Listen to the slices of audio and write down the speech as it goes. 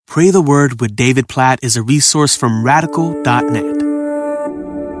Pray the Word with David Platt is a resource from Radical.net.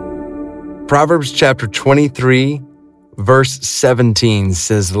 Proverbs chapter 23, verse 17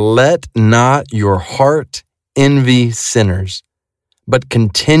 says, "Let not your heart envy sinners, but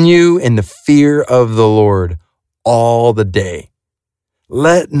continue in the fear of the Lord all the day."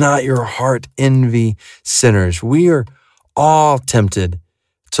 Let not your heart envy sinners. We are all tempted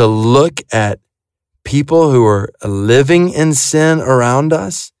to look at people who are living in sin around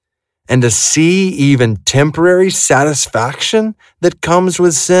us and to see even temporary satisfaction that comes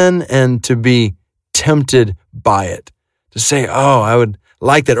with sin and to be tempted by it. To say, oh, I would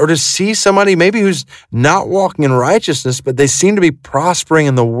like that. Or to see somebody maybe who's not walking in righteousness, but they seem to be prospering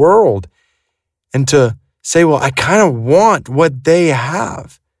in the world. And to say, well, I kind of want what they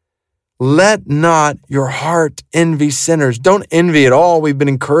have. Let not your heart envy sinners. Don't envy at all. We've been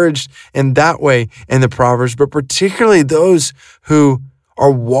encouraged in that way in the Proverbs, but particularly those who are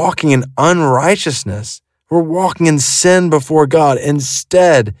walking in unrighteousness, who are walking in sin before God.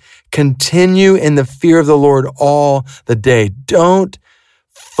 Instead, continue in the fear of the Lord all the day. Don't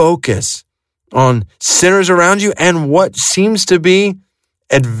focus on sinners around you and what seems to be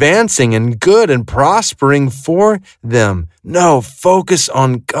advancing and good and prospering for them. No, focus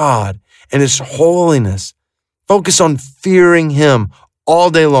on God and His holiness. Focus on fearing Him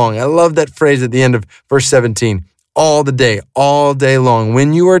all day long. I love that phrase at the end of verse 17. All the day, all day long.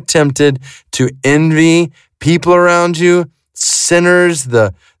 When you are tempted to envy people around you, sinners,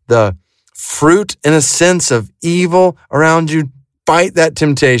 the fruit in a sense of evil around you, fight that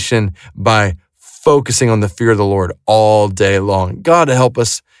temptation by focusing on the fear of the Lord all day long. God, help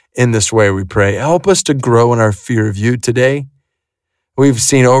us in this way, we pray. Help us to grow in our fear of you today. We've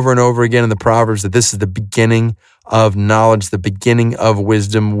seen over and over again in the Proverbs that this is the beginning of knowledge, the beginning of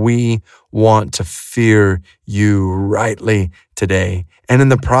wisdom. We want to fear you rightly today. And in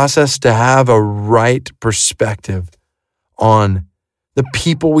the process, to have a right perspective on the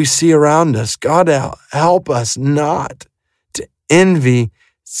people we see around us. God, help us not to envy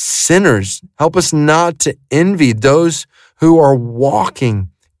sinners. Help us not to envy those who are walking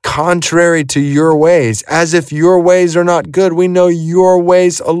contrary to your ways, as if your ways are not good. We know your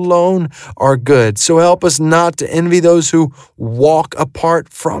ways alone are good. So help us not to envy those who walk apart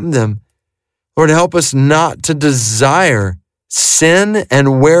from them. Lord, help us not to desire sin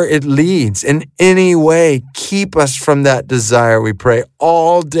and where it leads in any way. Keep us from that desire, we pray,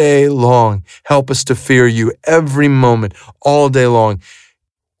 all day long. Help us to fear you every moment, all day long.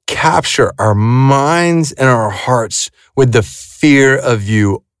 Capture our minds and our hearts with the fear of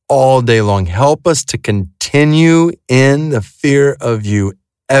you all day long. Help us to continue in the fear of you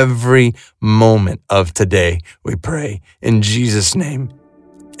every moment of today, we pray. In Jesus' name,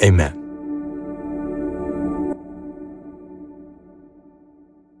 amen.